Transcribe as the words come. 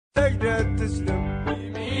سيدة تسلم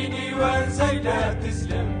يميني وسيدة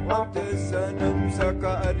تسلم وانت السنم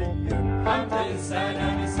سكاريا وانت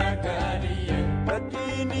السنم سكاريا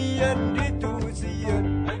الدينيا لتوسيا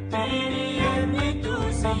الدينيا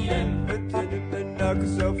لتوسيا فتن منك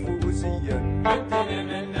سفوسيا فتن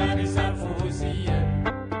منك سفوسيا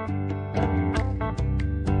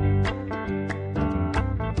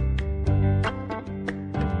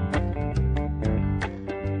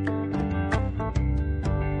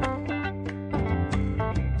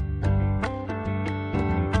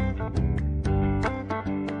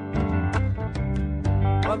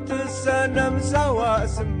السنم سوا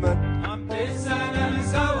سمن عمت السنم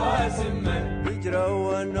سوا سمن هجرة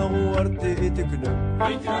ونورتي تكلم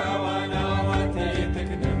هجرة ونورتي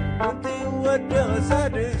تكلم وانتي ودغ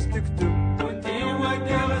سادس تكتم وانتي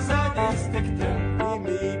ودغ سادس تكتم في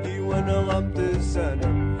ميدي وانا غمت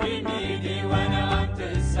السنم في ميدي وانا غمت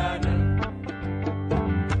السنم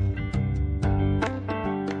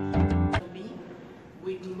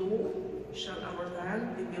With law shall our land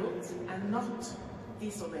be built and not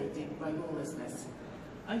desolated by lawlessness.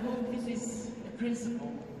 I hope this is a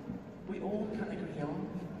principle we all can agree on,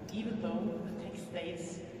 even though the text dates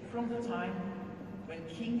from the time when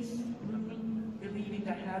kings ruled believing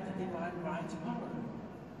they had the divine right to power.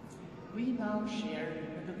 We now share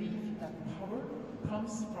the belief that power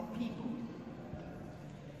comes from people.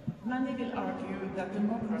 Many will argue that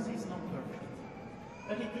democracy is not perfect,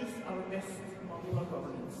 but it is our best model of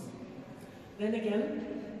governance. Then again,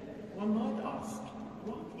 one might ask,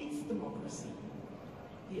 what is democracy?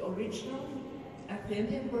 The original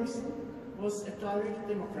Athenian version was a direct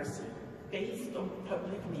democracy based on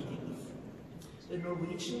public meetings. The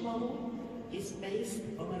Norwegian model is based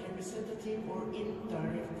on a representative or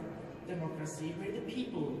indirect democracy where the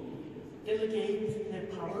people delegate their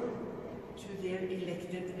power to their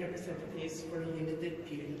elected representatives for a limited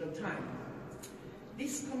period of time.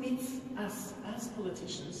 This commits us as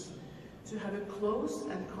politicians to have a close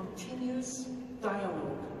and continuous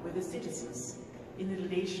dialogue with the citizens in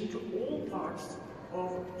relation to all parts of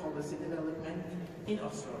policy development in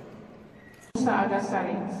Oslo. Mousé Ag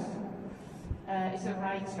Assarid is a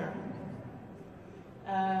writer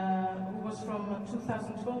who was from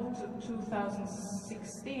 2012 to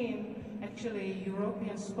 2016 actually a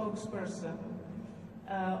European spokesperson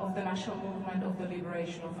of the National Movement of the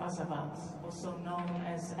Liberation of Azawad, also known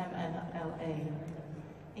as MNLA.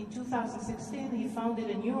 In 2016, he founded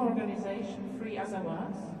a new organization, Free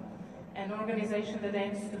Azawad, an organization that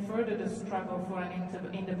aims to further the struggle for an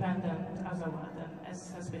independent Azawad. And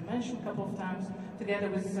as has been mentioned a couple of times, together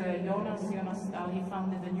with Jonas Dahl, he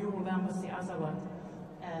founded the new World Embassy Azawad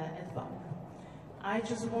at Bak. I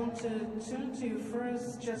just want to turn to you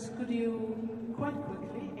first. Just could you, quite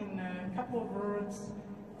quickly, in a couple of words,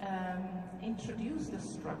 introduce the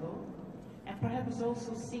struggle and perhaps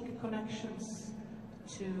also seek connections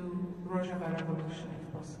to Rojava Revolution, if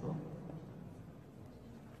possible.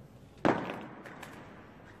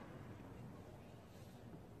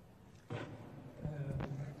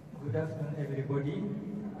 Good afternoon, everybody.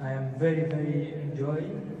 I am very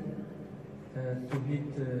enjoying to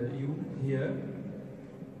meet you here.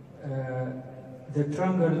 The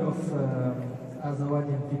struggle of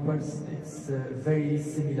Azawadian peoples is very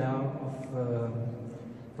similar of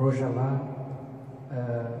Rojava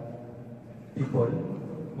people.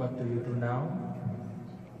 What do you do now?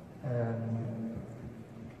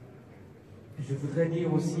 Je voudrais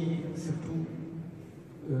dire aussi, surtout,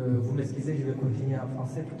 vous m'excusez, je vais continuer en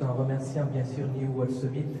français, tout en remerciant bien sûr New World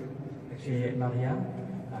Summit et Maria.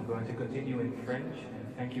 I'm going to continue in French,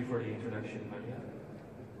 and thank you for the introduction, Maria.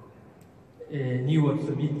 Et New World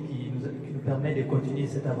Summit qui nous permet de continuer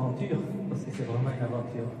cette aventure, parce que c'est vraiment une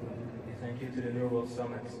aventure. And thank you to the New World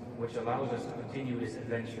Summit, which allows us to continue this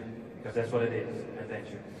adventure, because that's what it is, an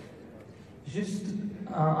adventure. Juste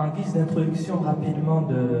en guise d'introduction rapidement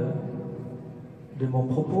de mon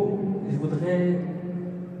propos, je voudrais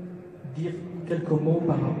dire quelques mots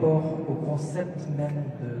par rapport au concept même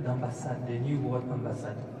d'ambassade, de New World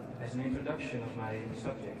Ambassade. As an introduction of my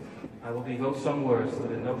subject, I will devote some words to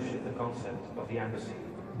the notion, the concept of the embassy.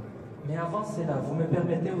 Mais avant cela, vous me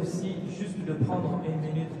permettez aussi juste de prendre une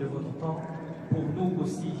minute de votre temps pour nous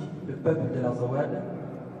aussi, le peuple de l'Azawad,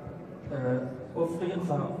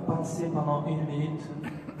 penser pendant une minute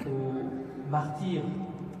aux martyrs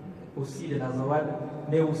aussi de l'Azawad,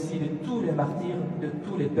 mais aussi de tous les martyrs de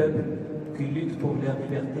tous les peuples qui luttent pour leur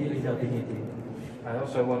liberté et leur dignité. I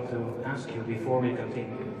also want to ask you, before we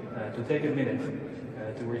continue, to take a minute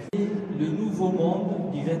to reflect. Le nouveau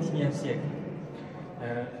monde du XXIe siècle.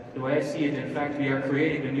 The way I see it, in fact, we are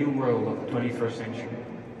creating the new world of the 21st century.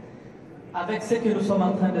 avec ce que nous sommes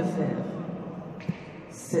en train de faire,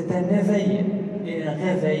 c'est un éveil et un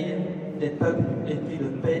réveil des peuples épris de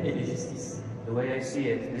paix et de justice. The way I see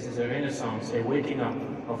it, this is a renaissance, a waking up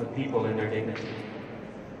of the people in their dignity.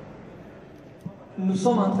 Nous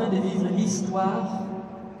sommes en train de vivre l'histoire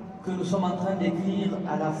que nous sommes en train d'écrire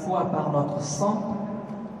à la fois par notre sang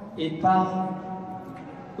et par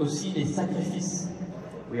aussi les sacrifices.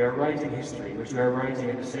 We are writing history, which we are writing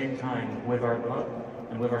at the same time with our blood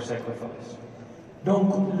and with our sacrifice.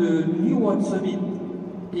 Donc le New World Summit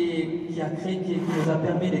qui nous a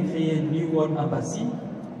permis de créer le New World Embassy,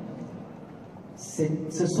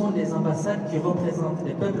 ce sont des ambassades qui représentent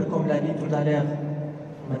les peuples, comme l'a dit tout à l'heure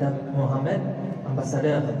Madame Mohamed,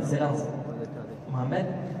 ambassadeur d'excellence Mohamed.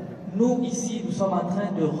 Nous ici, nous sommes en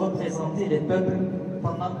train de représenter les peuples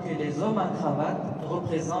pendant que les hommes en cravate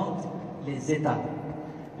représentent les États.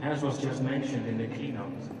 As was just mentioned in the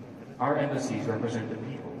keynote, our embassies represent the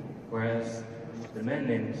people, whereas the men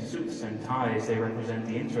in suits and ties, they represent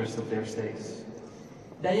the interests of their states.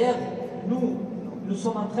 D'ailleurs, nous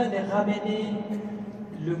sommes en train de ramener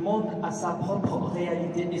le monde à sa propre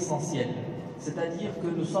réalité essentielle, c'est-à-dire que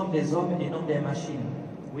nous sommes des hommes et non des machines.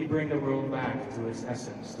 We bring the world back to its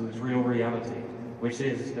essence, to its real reality, which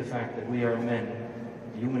is the fact that we are men,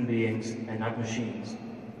 human beings, and not machines.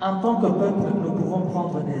 En tant que peuple, nous pouvons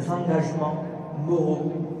prendre des engagements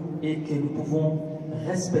moraux et que nous pouvons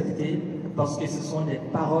respecter parce que ce sont des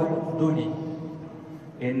paroles données.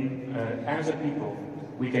 As a people,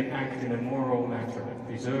 we can act in a moral manner,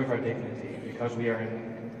 preserve our dignity, because we are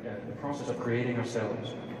in the process of creating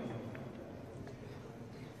ourselves.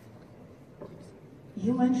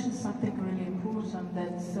 You mentioned something really important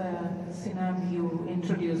that, Sinam, you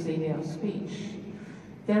introduced in your speech.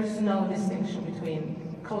 There's no distinction between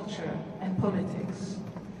culture and politics.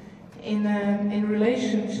 In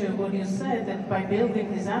relation to what you said, that by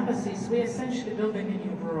building these embassies, we're essentially building a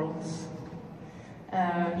new world.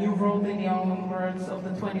 New world in the own words of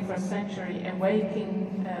the 21st century,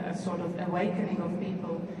 a sort of awakening of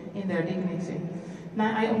people in their dignity.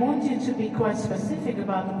 Now, I want you to be quite specific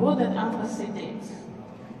about what an embassy did.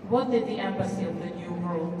 What did the embassy of the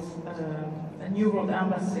New World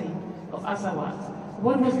Embassy of Azawad,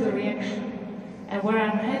 what was the reaction? And where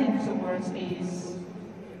I'm heading towards is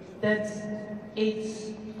that it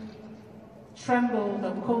trembled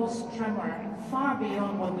or caused tremor far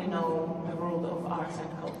beyond what we know the world of arts and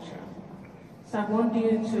culture. So I want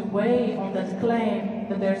you to weigh on that claim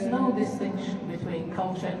that there's no distinction between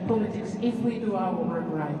culture and politics if we do our work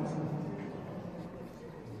right.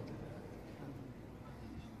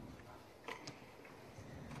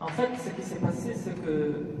 En fait, ce qui s'est passé, c'est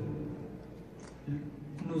que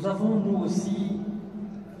nous avons, nous aussi,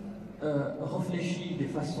 réfléchi de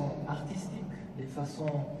façon artistique, de façon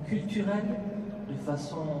culturelle, de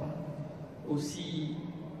façon aussi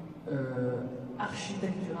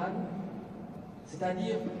architecturale,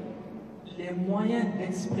 c'est-à-dire les moyens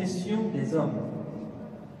d'expression des hommes.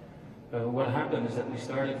 What happened is that we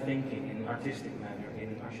started thinking in an artistic manner,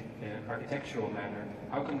 in an architectural manner,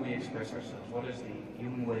 how can we express ourselves? What is the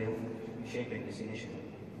human way of shaping this initiative?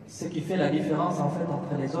 Ce qui fait la différence en fait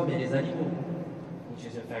entre les hommes et les animaux. Which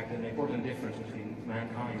is in fact an important difference between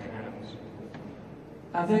mankind and animals.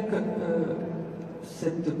 Avec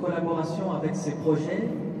cette collaboration, avec ces projets,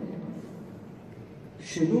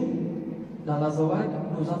 chez nous, dans l'Azawad,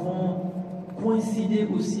 nous avons coïncidé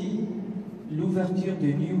aussi l'ouverture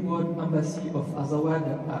du New World Embassy of Azawad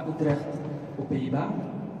à Utrecht, aux Pays-Bas,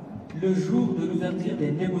 le jour de l'ouverture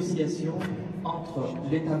des négociations entre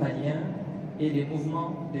l'État malien et les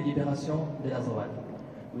mouvements de libération de l'Azawad.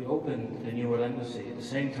 We opened the New World Embassy at the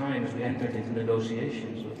same time as we entered into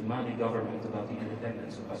negotiations with the Mali government about the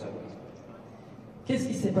independence of Azawad. Qu'est-ce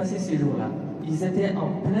qui s'est passé ces jours-là? Ils étaient en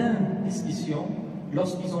pleine discussion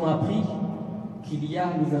lorsqu'ils ont appris qu'il y a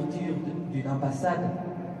l'ouverture d'une ambassade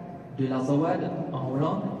de l'Azawad en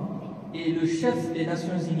Hollande, et le chef des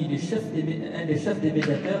Nations Unies, un des chefs des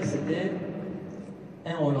médiateurs, c'était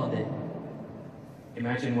un Hollandais.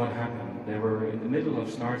 Imagine what happened. They were in the middle of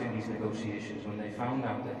starting these negotiations when they found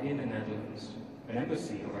out that in the Netherlands, an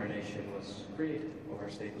embassy of our nation was created, of our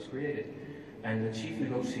state was created, and the chief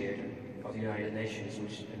negotiator of the United Nations,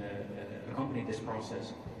 which accompanied this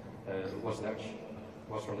process, was Dutch,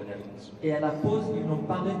 was from the Netherlands. Et à la pause, ils n'ont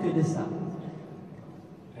parlé que de ça.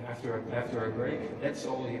 And after a break, that's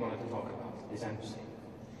all he wanted to talk about, this embassy.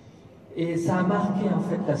 Et ça a marqué en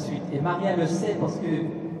fait la suite. Et Maria le sait parce que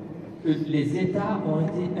les États ont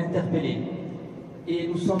été interpellés. Et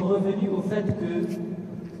nous sommes revenus au fait que,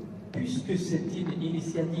 puisque c'est une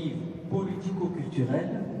initiative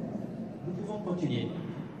politico-culturelle, nous pouvons continuer.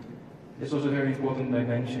 This was a very important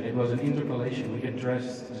dimension. It was an interpellation. We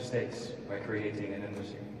addressed the states by creating an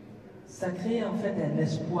embassy. Ça crée en fait un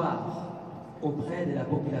espoir auprès de la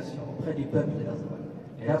population, auprès du peuple de l'Azawad.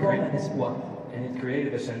 D'abord un espoir. And it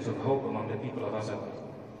created a sense of hope among the people of Azawad.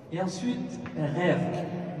 Et ensuite un rêve.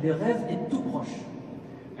 Le rêve est tout proche.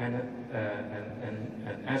 And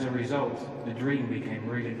as a result, the dream became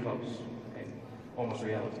really close, and almost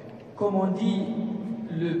reality. Comme on dit,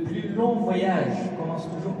 le plus long voyage commence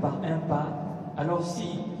toujours par un pas. Alors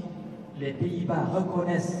si les Pays-Bas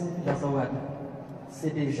reconnaissent l'Azawad,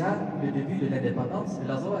 c'est déjà le début de l'indépendance de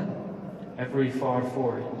l'Azawad. Every far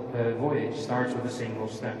forward voyage starts with a single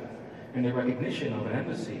step, and the recognition of an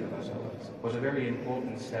embassy of Azawad was a very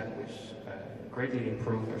important step which greatly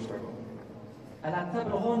improved our struggle. À la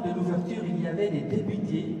table ronde de l'ouverture, il y avait des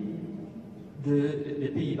députés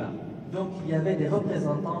des Pays-Bas. Donc il y avait des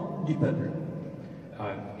représentants du peuple.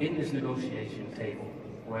 In this negotiation table,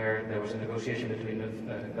 where there was a negotiation between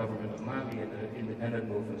the government of Mali and the independent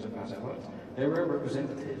movements of Azawad, there were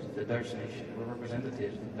representatives of the Dutch nation, there were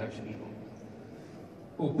representatives of the Dutch people.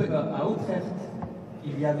 À Utrecht,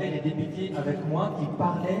 il y avait des députés avec moi qui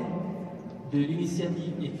parlaient de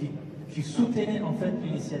l'initiative et qui soutenaient en fait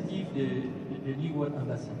l'initiative de New World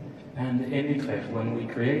Embassy. And in Utrecht, when we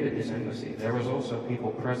created this embassy, there was also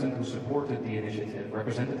people present who supported the initiative,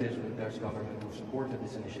 representatives of the Dutch government who supported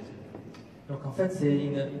this initiative. Donc en fait, c'est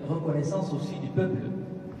une reconnaissance aussi du peuple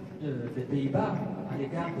des Pays-Bas à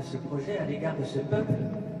l'égard de ce projet, à l'égard de ce peuple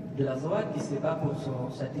de l'Azawad qui se bat pour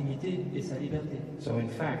sa dignité et sa liberté. So in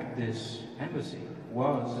fact, this embassy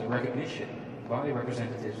was a recognition by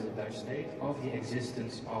representatives of the Dutch state of the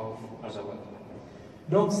existence of Azawad.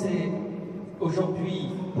 Donc c'est aujourd'hui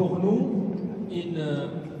pour nous une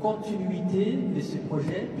continuité de ce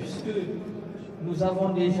projet puisque nous avons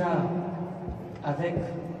déjà avec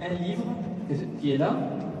un livre qui est là,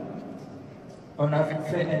 on a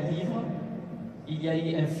fait un livre, il y a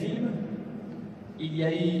eu un film, il y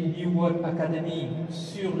a eu New World Academy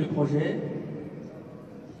sur le projet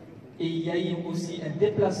et il y a eu aussi un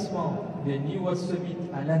déplacement de New World Summit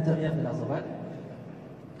à l'intérieur de l'Azawad.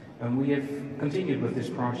 And we have continued with this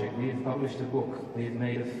project. We have published a book, we have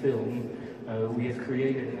made a film, we have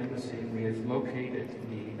created an embassy, we have located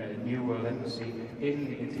the New World Embassy in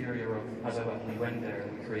the interior of Azawad. We went there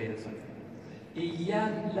and we created something. Et il y a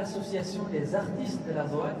l'association des artistes de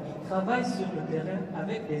l'Azawad qui travaille sur le terrain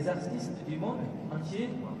avec des artistes du monde entier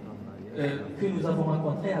que nous avons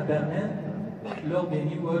rencontrés à Berlin lors des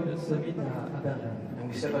New World Summit à Berlin. And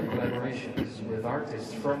we set up collaborations with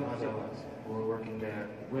artists from Azawad who were working there,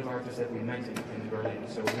 with artists that we met in Berlin,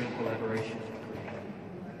 so real collaboration.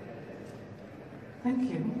 Thank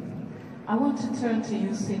you. I want to turn to you,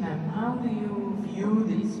 Sinem. How do you view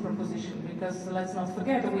this proposition? Because let's not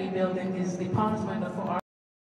forget, we're building this department for